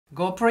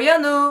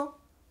GoproYeonwoo!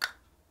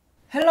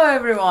 Hello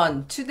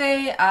everyone!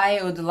 Today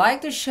I would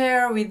like to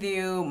share with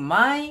you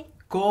my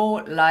Go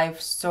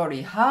life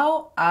story,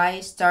 how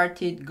I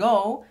started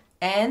Go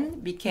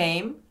and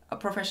became a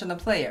professional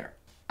player.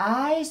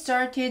 I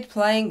started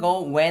playing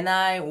Go when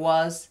I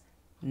was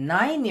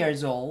 9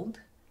 years old.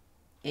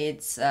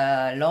 It's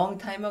a long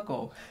time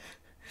ago.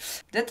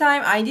 That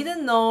time I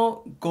didn't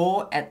know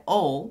Go at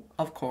all,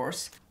 of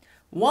course.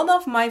 One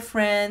of my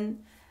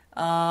friend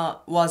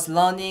was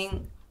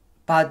learning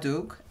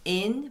Baduk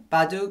in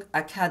Baduk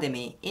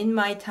Academy in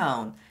my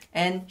town,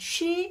 and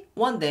she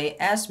one day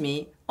asked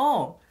me,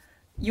 "Oh,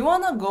 you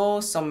wanna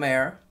go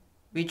somewhere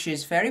which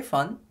is very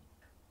fun?"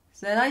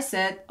 So then I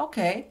said,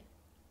 "Okay,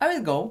 I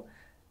will go."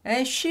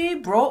 And she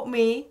brought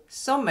me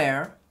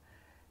somewhere.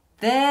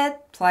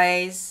 That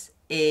place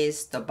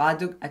is the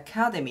Baduk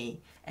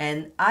Academy,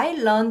 and I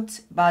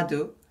learned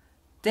Baduk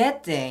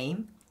that day.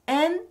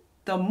 And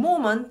the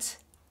moment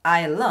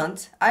I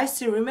learned, I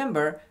still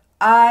remember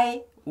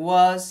I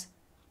was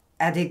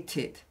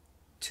addicted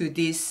to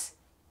this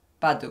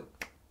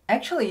Baduk.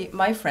 Actually,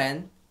 my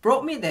friend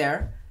brought me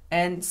there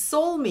and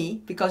sold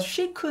me because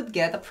she could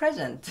get a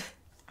present.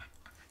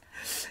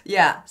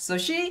 Yeah, so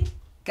she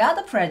got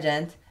a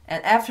present,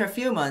 and after a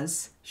few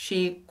months,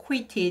 she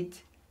quitted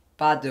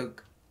Baduk.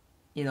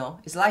 You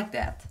know, it's like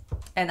that.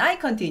 And I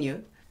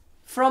continued.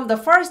 From the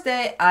first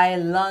day I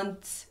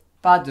learned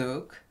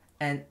Baduk,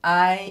 and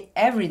I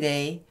every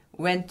day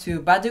went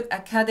to Baduk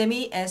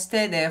Academy and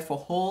stayed there for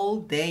whole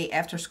day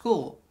after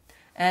school.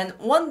 And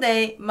one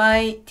day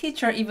my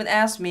teacher even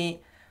asked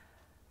me,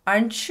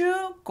 "Aren't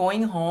you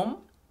going home?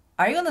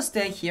 Are you gonna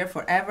stay here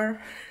forever?"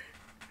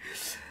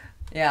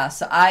 Yeah,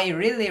 so I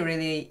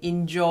really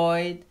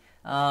enjoyed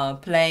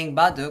playing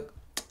Baduk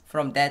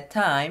from that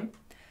time.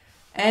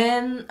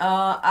 And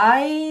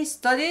I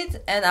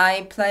studied and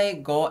I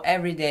played Go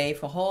every day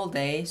for whole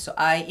day, so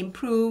I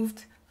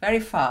improved very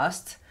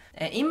fast.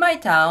 And in my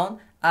town,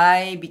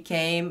 I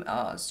became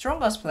a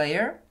strongest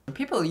player.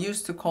 People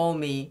used to call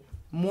me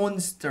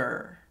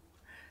monster.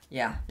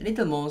 Yeah,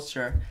 little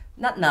monster.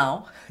 Not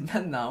now,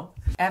 not now.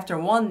 After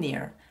 1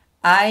 year,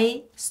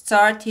 I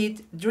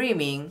started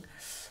dreaming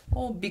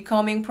of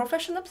becoming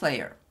professional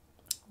player.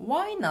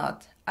 Why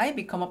not? I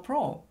become a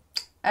pro.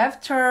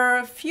 After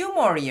a few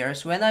more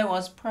years, when I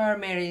was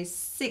primary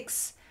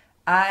 6,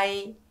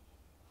 I'm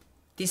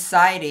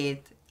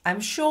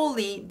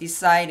surely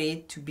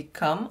decided to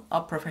become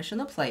a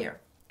professional player.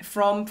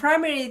 From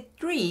primary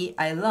 3,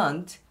 I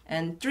learned,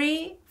 and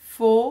 3,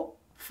 4,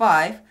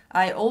 5,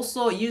 I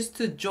also used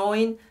to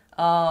join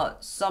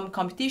some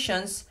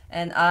competitions,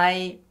 and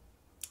I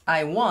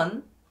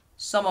won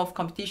some of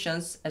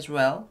competitions as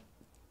well.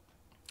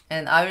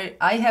 And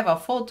I have a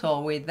photo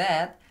with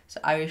that, so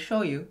I will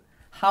show you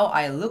how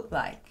I look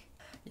like.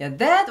 Yeah,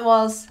 that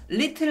was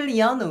little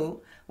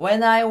Yeonwoo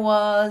when I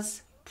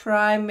was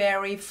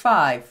primary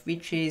 5,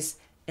 which is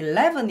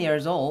 11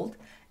 years old.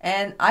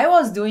 And I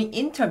was doing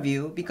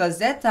interview because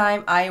that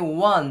time I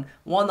won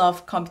one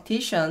of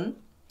competition,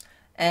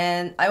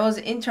 and I was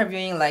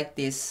interviewing like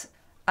this.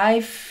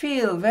 I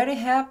feel very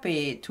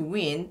happy to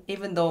win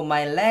even though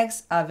my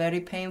legs are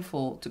very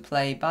painful to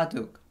play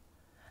Baduk.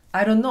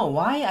 I don't know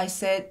why I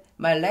said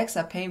my legs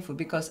are painful,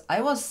 because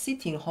I was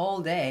sitting whole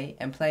day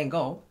and playing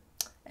Go.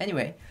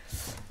 Anyway,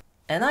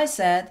 and I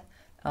said,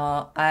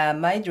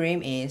 my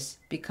dream is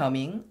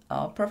becoming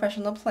a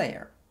professional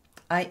player.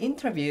 I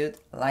interviewed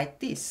like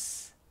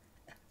this.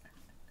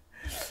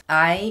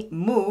 I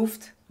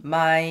moved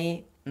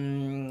my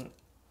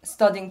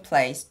studying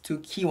place to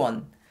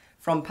Kiwon,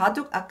 from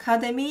Baduk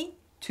Academy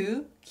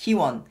to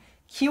Kiwon.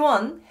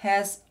 Kiwon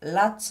has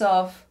lots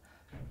of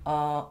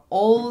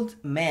old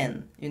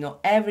men, you know,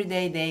 every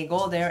day they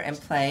go there and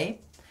play,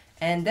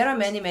 and there are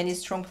many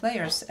strong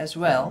players as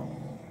well.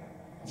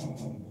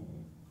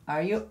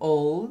 Are you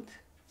old?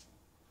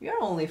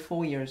 You're only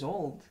 4 years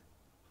old.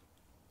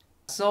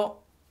 So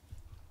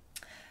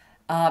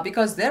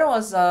because there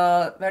was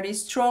a very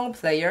strong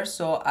player,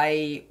 so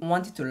I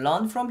wanted to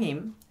learn from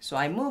him, so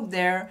I moved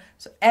there.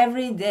 So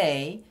every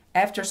day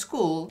after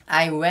school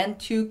I went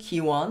to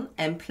Kiwon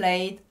and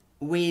played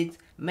with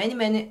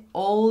many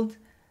old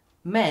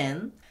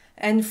men.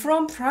 And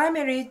from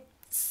primary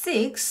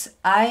 6,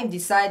 I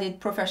decided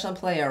professional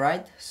player,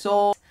 right?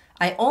 So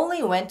I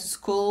only went to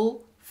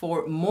school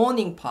for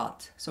morning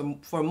part. So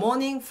for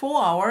morning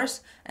 4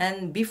 hours,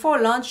 and before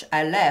lunch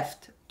I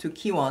left to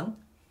Kiwon.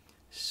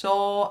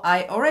 So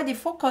I already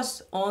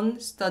focused on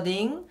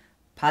studying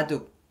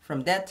Baduk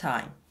from that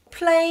time.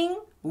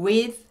 Playing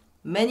with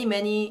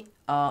many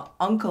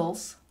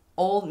uncles,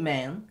 old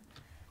men,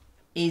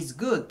 is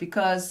good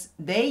because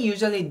they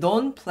usually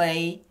don't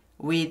play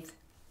with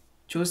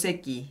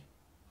joseki.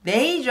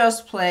 They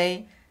just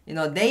play, you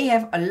know, they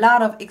have a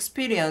lot of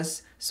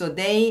experience, so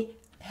they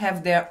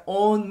have their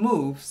own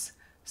moves.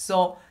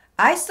 So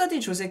I study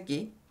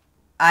joseki,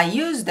 I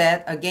use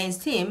that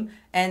against him,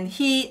 and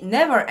he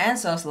never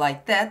answers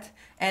like that,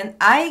 and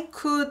I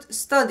could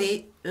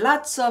study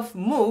lots of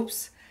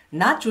moves,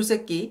 not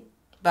joseki,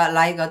 but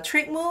like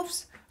trick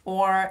moves,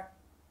 or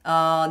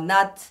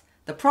not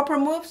the proper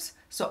moves,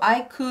 so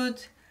I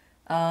could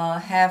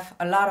have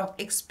a lot of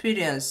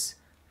experience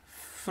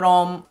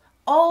from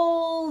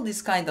all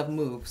these kind of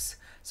moves.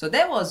 So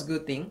that was a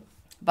good thing.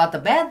 But the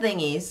bad thing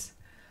is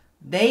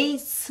they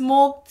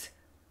smoked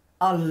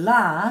a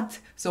lot.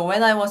 So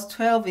when I was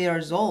 12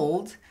 years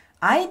old,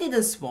 I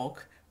didn't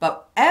smoke.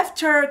 But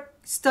after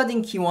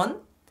studying Kiwon,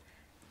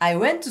 I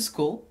went to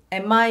school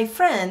and my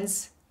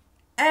friends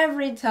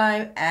every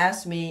time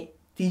asked me,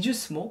 did you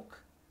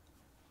smoke?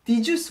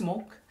 Did you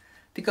smoke?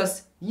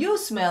 Because you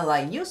smell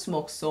like you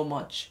smoke so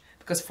much.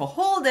 Because for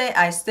whole day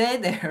I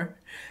stayed there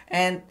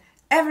and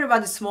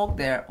everybody smoked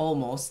there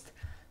almost.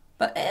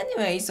 But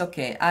anyway, it's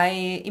okay.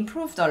 I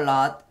improved a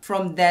lot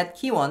from that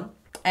Kiwon.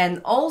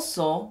 And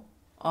also,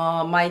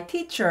 my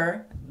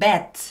teacher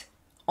bet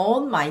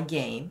on my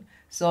game.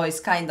 So it's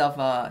kind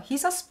of,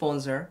 he's a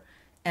sponsor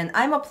and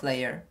I'm a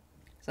player.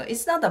 So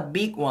it's not a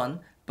big one,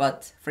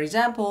 but for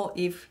example,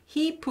 if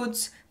he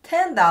puts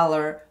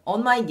 $10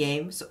 on my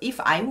game, so if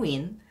I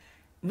win,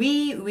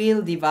 we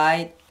will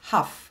divide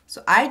half.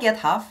 So I get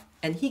half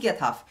and he get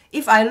half.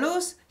 If I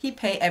lose, he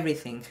pay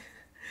everything.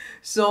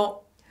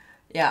 So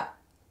yeah,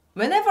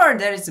 whenever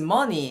there is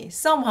money,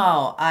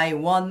 somehow I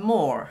want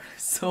more.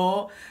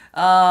 So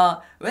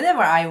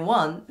whenever I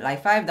won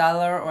like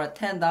 $5 or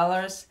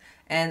 $10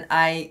 and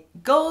I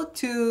go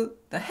to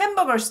the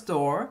hamburger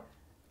store,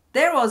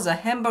 there was a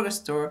hamburger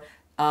store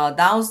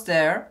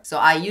downstairs, so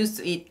I used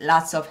to eat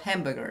lots of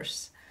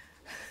hamburgers.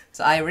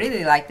 So I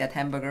really like that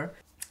hamburger.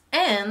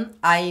 And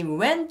I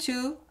went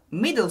to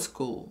middle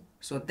school.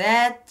 So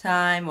that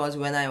time was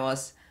when I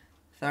was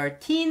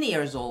 13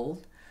 years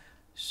old.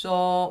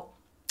 So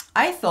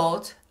I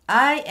thought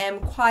I am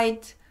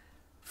quite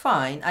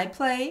fine. I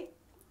play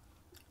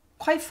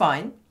quite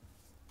fine.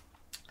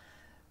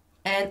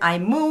 And I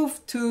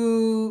moved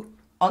to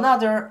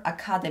another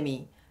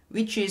academy,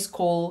 which is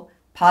called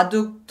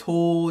Baduk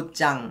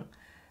Dojang.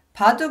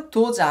 Baduk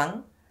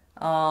Dojang,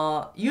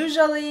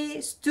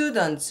 usually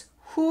students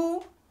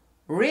who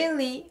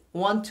really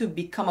want to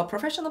become a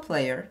professional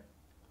player,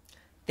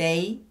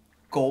 they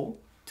go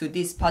to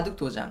this Baduk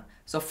Dojang.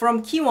 So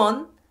from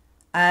Kiwon,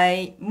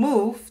 I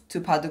moved to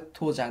Baduk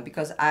Dojang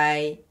because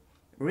I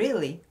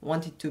really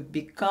wanted to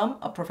become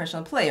a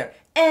professional player.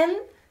 And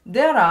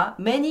there are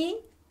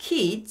many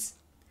kids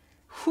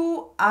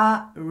who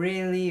are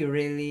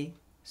really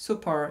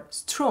super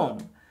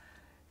strong.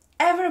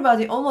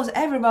 Almost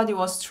everybody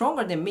was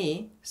stronger than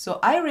me. So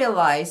I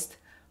realized,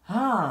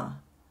 how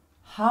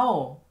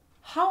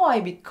I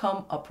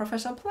become a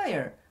professional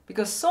player?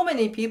 Because so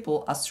many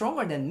people are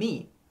stronger than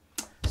me.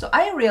 So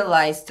I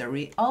realized the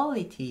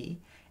reality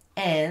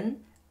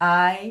and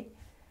I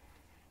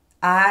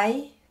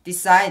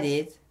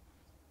decided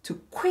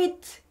to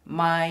quit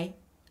my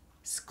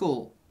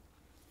school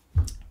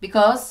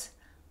because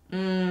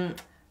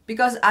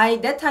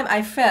that time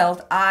I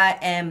felt I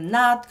am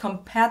not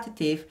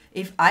competitive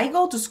if I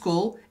go to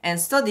school and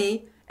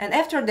study and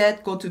after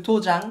that go to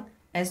Dojang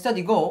and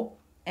study Go,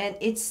 and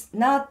it's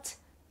not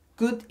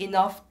good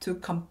enough to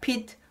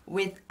compete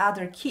with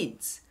other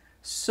kids.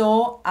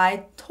 So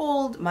I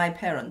told my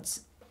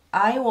parents,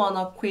 I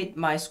wanna quit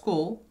my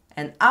school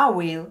and I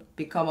will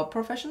become a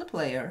professional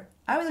player.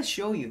 I will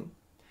show you.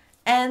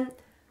 And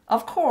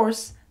of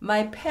course,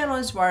 my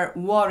parents were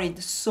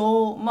worried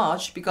so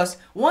much because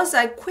once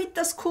I quit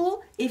the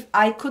school, if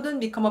I couldn't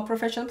become a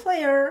professional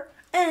player,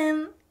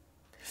 and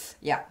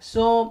yeah,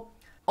 so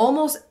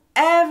almost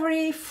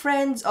every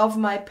friend of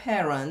my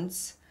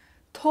parents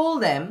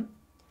told them,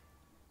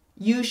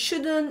 you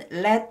shouldn't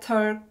let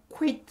her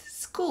quit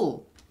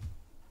school.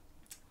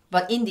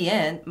 But in the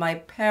end, my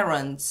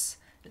parents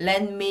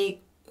let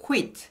me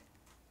quit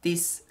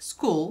this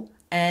school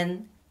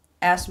and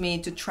asked me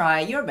to try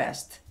your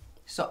best.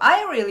 So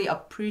I really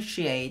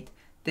appreciate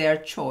their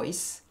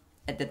choice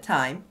at the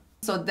time.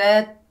 So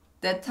that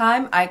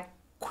time I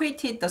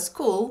quitted the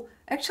school.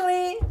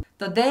 Actually,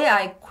 the day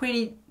I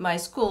quit my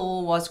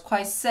school was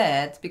quite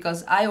sad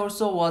because I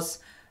also was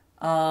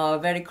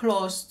very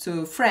close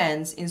to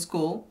friends in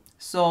school.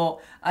 So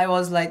I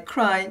was like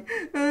crying.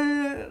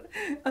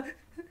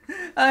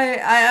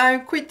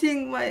 I'm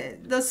quitting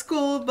the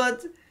school,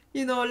 but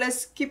you know,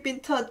 let's keep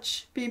in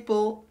touch,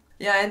 people.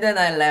 Yeah, and then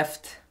I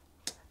left.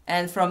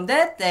 And from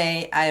that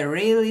day, I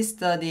really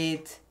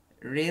studied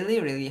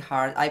really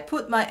hard. I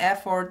put my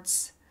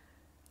efforts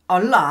a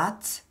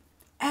lot.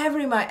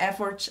 My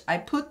efforts I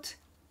put,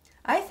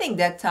 I think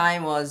that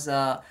time was,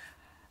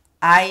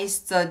 I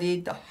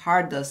studied the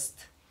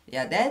hardest.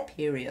 Yeah, that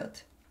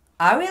period.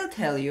 I will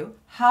tell you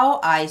how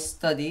I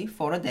study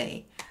for a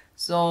day.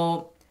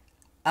 So,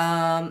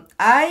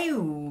 I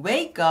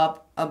wake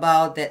up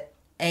about at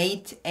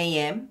 8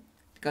 a.m.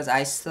 because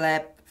I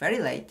slept very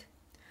late.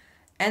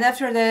 And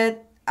after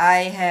that,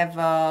 I have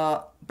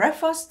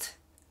breakfast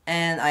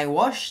and I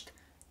washed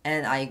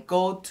and I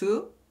go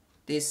to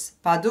this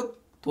Baduk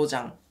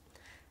Dojang.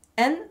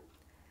 And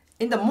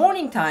in the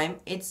morning time,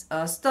 it's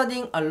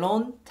studying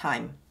alone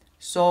time.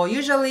 So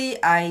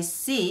usually I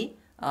see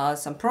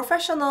some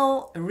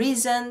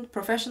recent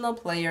professional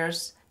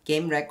players,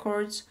 game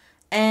records,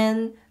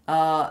 and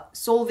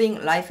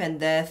solving life and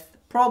death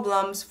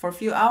problems for a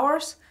few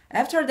hours.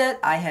 After that,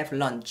 I have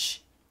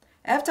lunch.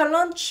 After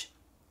lunch,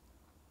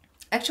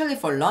 actually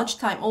for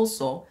lunchtime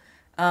also,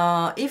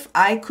 if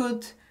I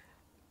could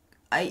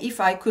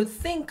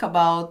think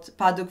about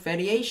Paduk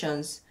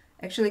variations,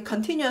 actually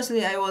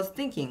continuously I was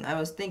thinking.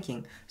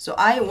 So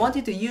I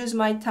wanted to use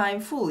my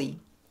time fully.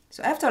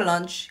 So after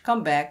lunch,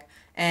 come back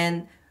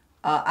and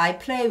I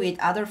play with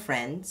other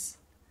friends,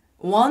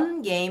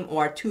 1 game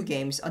or 2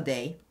 games a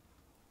day.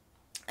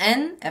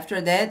 And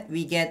after that,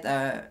 we get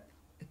a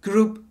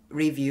group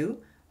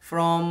review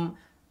from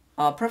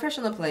a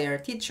professional player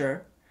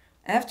teacher.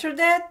 After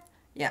that,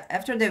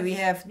 we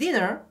have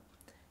dinner.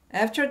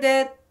 After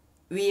that,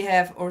 we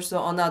have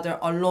also another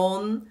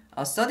alone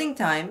studying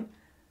time.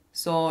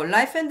 So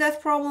life and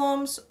death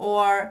problems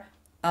or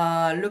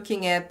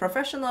looking at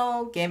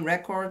professional game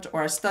records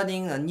or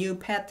studying a new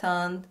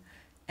pattern.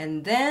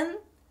 And then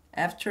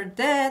after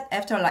that,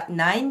 after like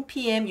 9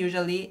 p.m.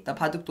 usually the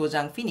Baduk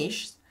Dojang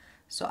finishes.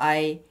 So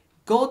I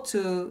go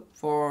to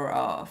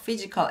for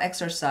physical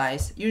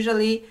exercise.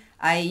 Usually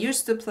I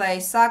used to play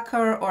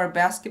soccer or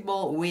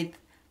basketball with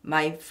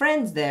my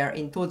friends there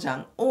in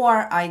Dojang,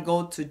 or I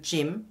go to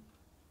gym.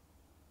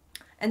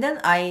 And then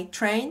I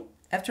train.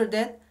 After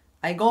that,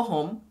 I go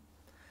home.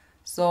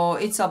 So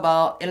it's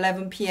about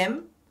 11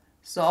 p.m.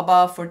 So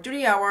about for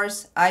 3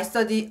 hours, I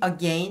study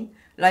again,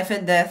 life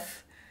and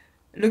death,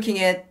 looking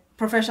at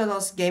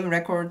professionals' game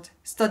record,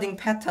 studying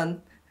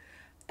pattern.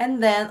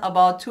 And then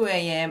about 2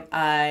 a.m.,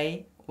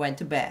 I went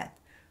to bed.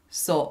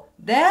 So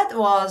that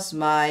was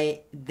my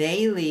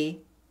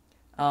daily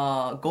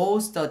goal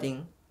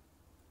studying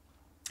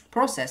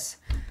process.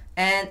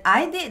 And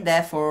I did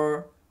that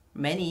for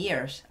many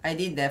years.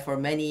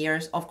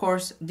 Of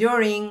course,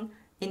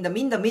 in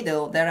the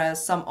middle, there are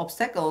some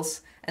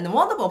obstacles. And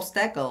one of the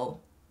obstacles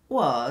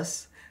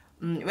was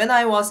when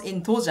I was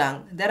in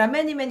Dojang, there are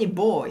many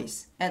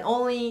boys and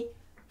only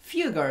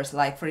few girls.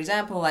 Like for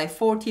example, like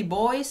 40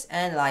 boys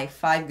and like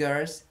 5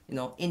 girls.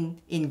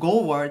 In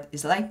Go world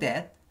is like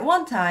that.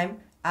 One time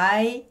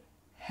I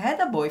had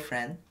a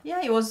boyfriend.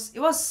 Yeah, it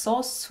was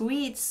so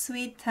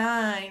sweet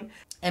time.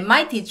 And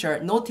my teacher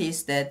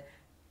noticed that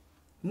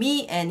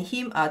me and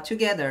him are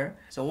together.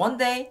 So one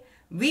day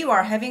we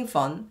were having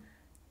fun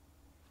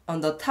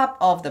on the top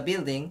of the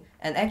building,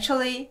 and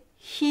actually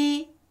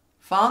he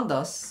found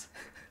us.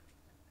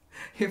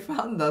 He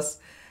found us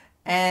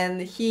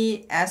and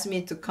he asked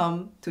me to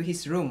come to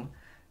his room.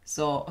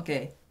 So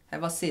okay,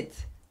 have a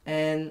seat.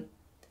 And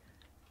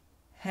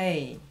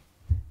hey,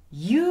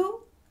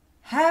 you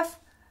have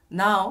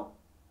now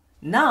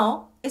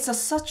it's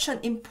such an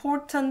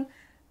important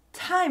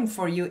time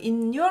for you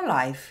in your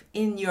life,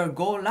 in your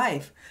goal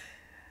life.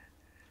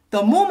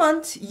 The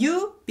moment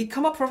you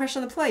become a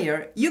professional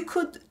player, you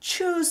could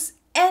choose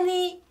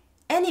any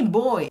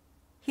boy.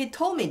 He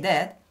told me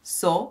that,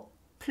 so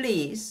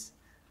please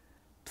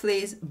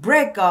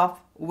break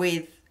up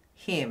with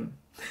him.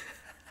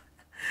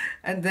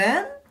 And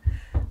then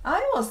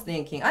I was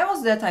thinking, I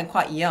was that time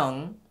quite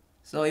young,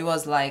 so it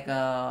was like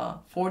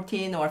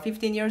 14 or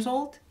 15 years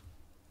old.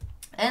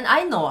 And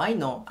I know,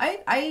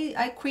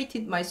 I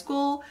quitted my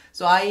school,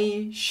 so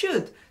I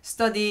should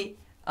study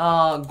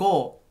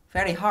Go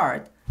very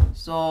hard.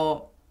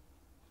 So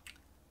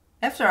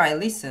after I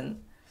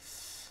listen,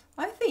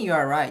 I think you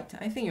are right.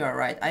 I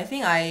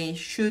think I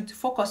should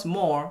focus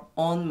more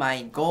on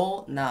my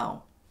goal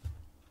now.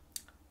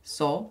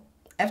 So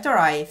after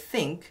I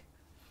think,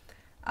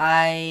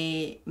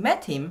 I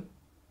met him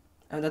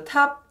on the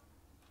top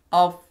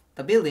of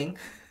the building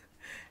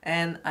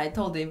and I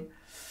told him,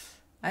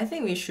 I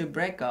think we should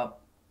break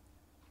up.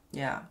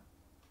 Yeah,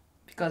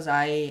 because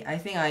I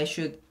think I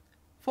should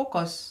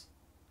focus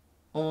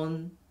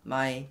on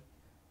my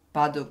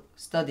Baduk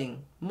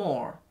studying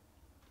more.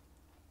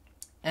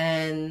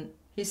 And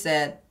he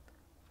said,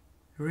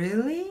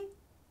 really?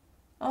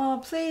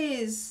 Oh,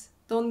 please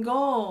don't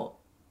go.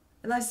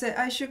 And I said,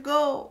 I should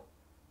go.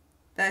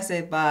 Then I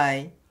said,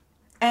 bye.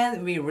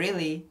 And we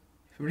really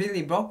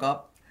broke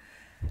up.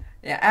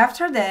 Yeah,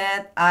 after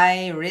that,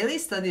 I really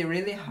studied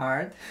really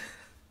hard.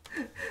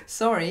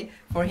 Sorry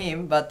for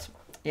him, but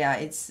yeah,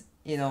 it's,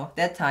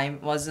 that time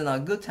wasn't a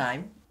good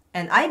time.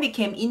 And I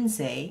became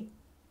insei.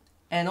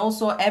 And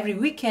also every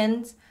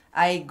weekend,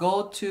 I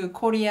go to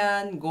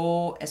Korean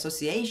Go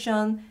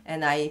Association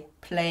and I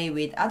play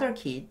with other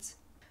kids.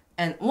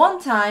 And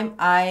one time,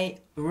 I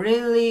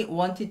really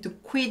wanted to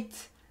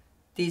quit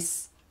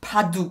this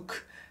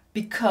Baduk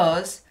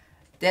because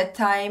that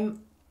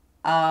time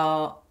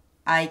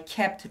I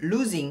kept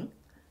losing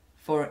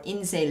for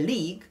insei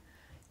league.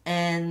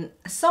 And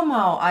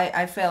somehow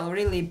I felt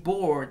really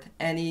bored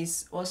and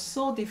it was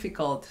so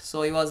difficult.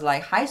 So it was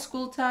like high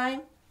school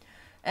time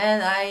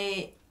and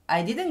I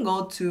didn't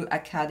go to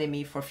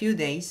academy for a few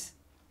days.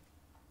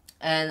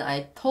 And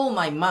I told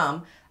my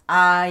mom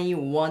I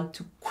want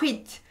to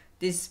quit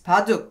this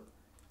Baduk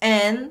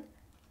and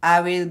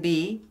I will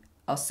be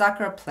a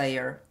soccer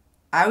player.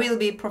 I will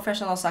be a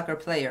professional soccer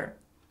player.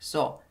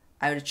 So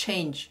I will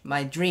change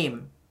my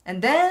dream.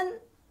 And then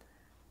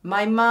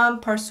my mom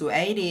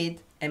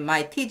persuaded and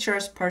my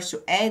teachers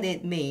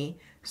persuaded me.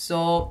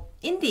 So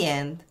in the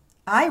end,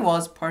 I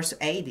was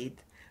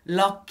persuaded.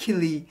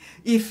 Luckily,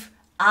 if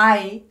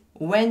I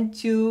went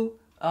to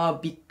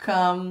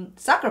become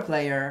soccer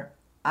player,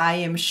 I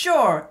am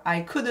sure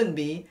I couldn't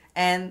be.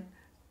 And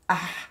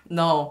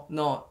no,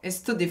 it's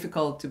too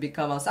difficult to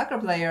become a soccer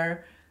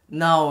player.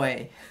 No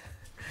way.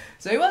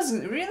 So it was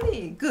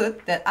really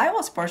good that I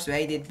was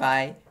persuaded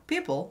by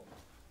people.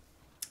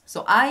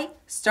 So I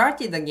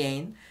started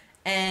again,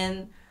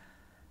 and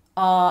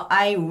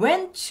I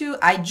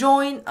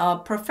joined a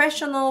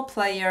professional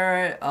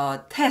player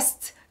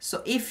test.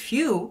 So if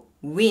you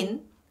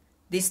win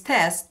this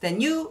test, then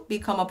you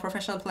become a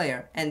professional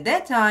player. And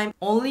that time,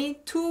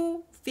 only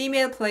 2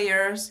 female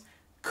players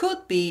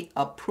could be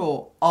a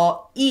pro a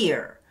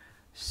year.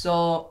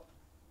 So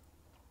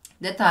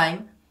that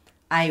time,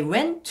 I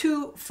went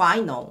to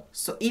final.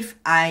 So if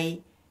I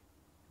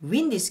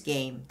win this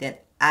game, then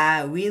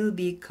I will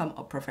become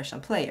a professional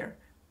player.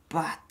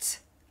 But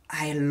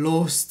I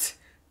lost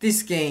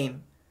this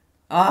game.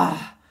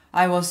 I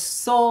was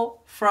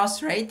so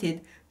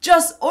frustrated.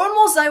 Just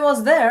almost I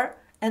was there,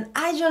 and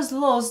I just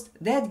lost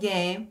that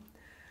game.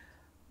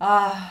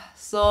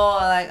 So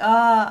like,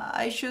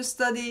 I should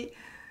study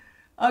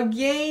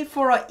again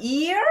for a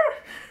year?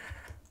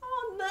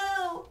 Oh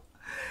no.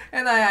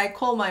 And I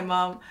called my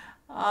mom.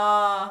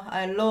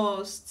 I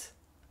lost.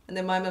 And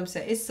then my mom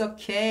said, it's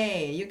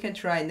okay, you can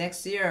try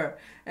next year.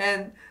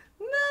 And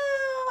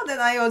no, then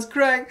I was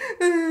crying.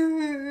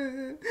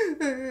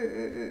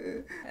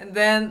 And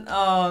then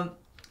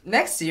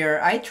next year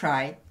I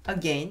tried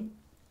again.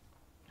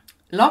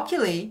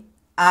 Luckily,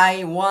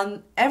 I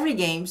won every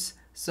games,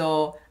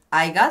 so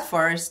I got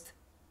first.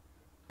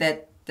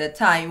 That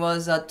time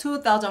was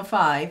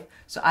 2005,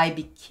 so I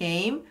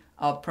became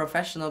a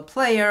professional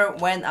player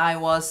when I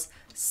was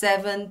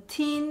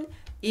 17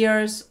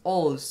 years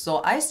old.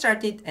 So I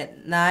started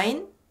at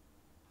 9,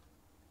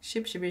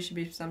 10, 11,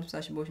 12,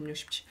 13, 14, 15, 16,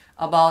 17.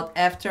 About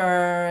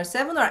after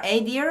 7 or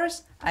 8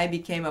 years, I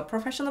became a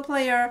professional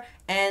player,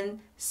 and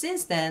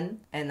since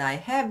then, and I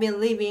have been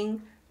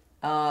living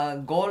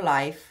Go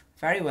life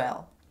very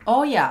well.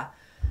 Oh yeah,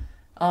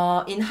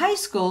 in high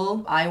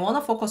school, I want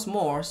to focus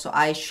more, so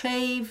I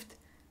shaved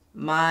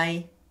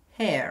my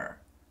hair.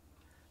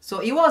 So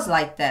it was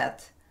like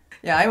that.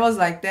 Yeah, I was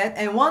like that.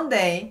 And one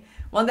day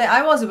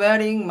I was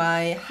wearing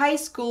my high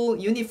school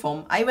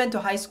uniform. I went to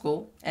high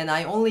school, and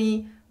I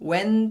only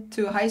went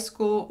to high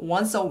school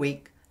once a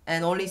week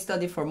and only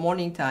studied for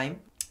morning time.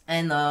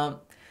 And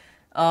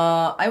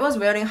I was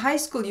wearing high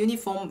school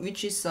uniform,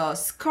 which is a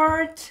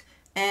skirt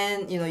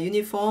and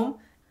uniform.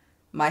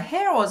 My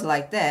hair was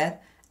like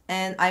that,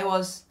 and I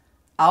was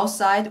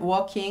outside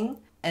walking,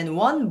 and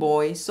one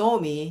boy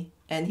saw me,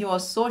 and he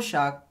was so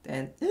shocked,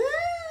 and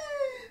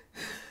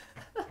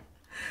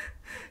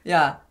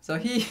yeah, so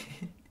he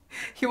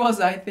was,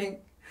 I think,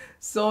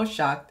 so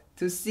shocked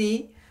to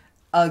see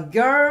a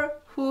girl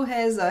who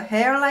has a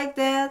hair like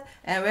that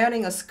and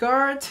wearing a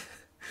skirt.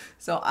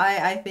 So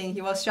I think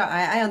he was shocked.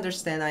 I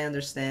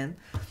understand.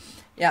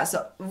 Yeah,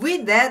 so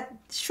with that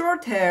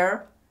short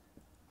hair,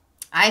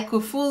 I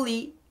could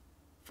fully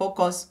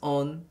focus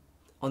on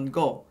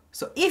Go.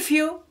 So if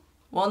you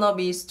wanna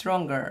be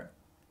stronger,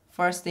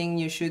 first thing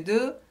you should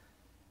do,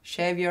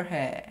 shave your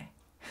hair.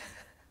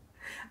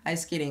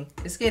 It's kidding.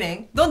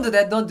 Don't do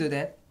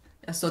that.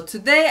 So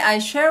today I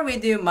share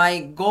with you my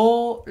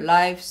Go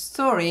life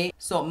story.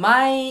 So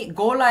my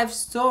Go life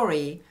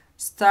story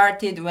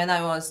started when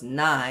I was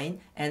 9,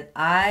 and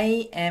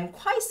I am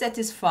quite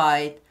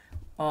satisfied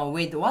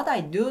with what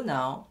I do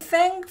now.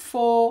 Thank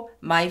for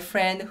my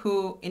friend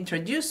who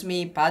introduced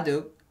me,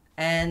 Baduk,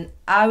 and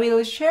I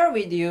will share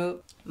with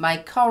you my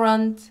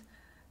current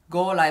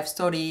Go life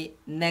story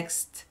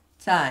next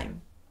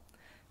time.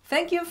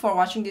 Thank you for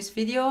watching this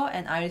video,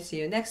 and I will see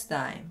you next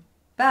time.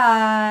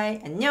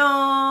 Bye!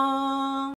 안녕!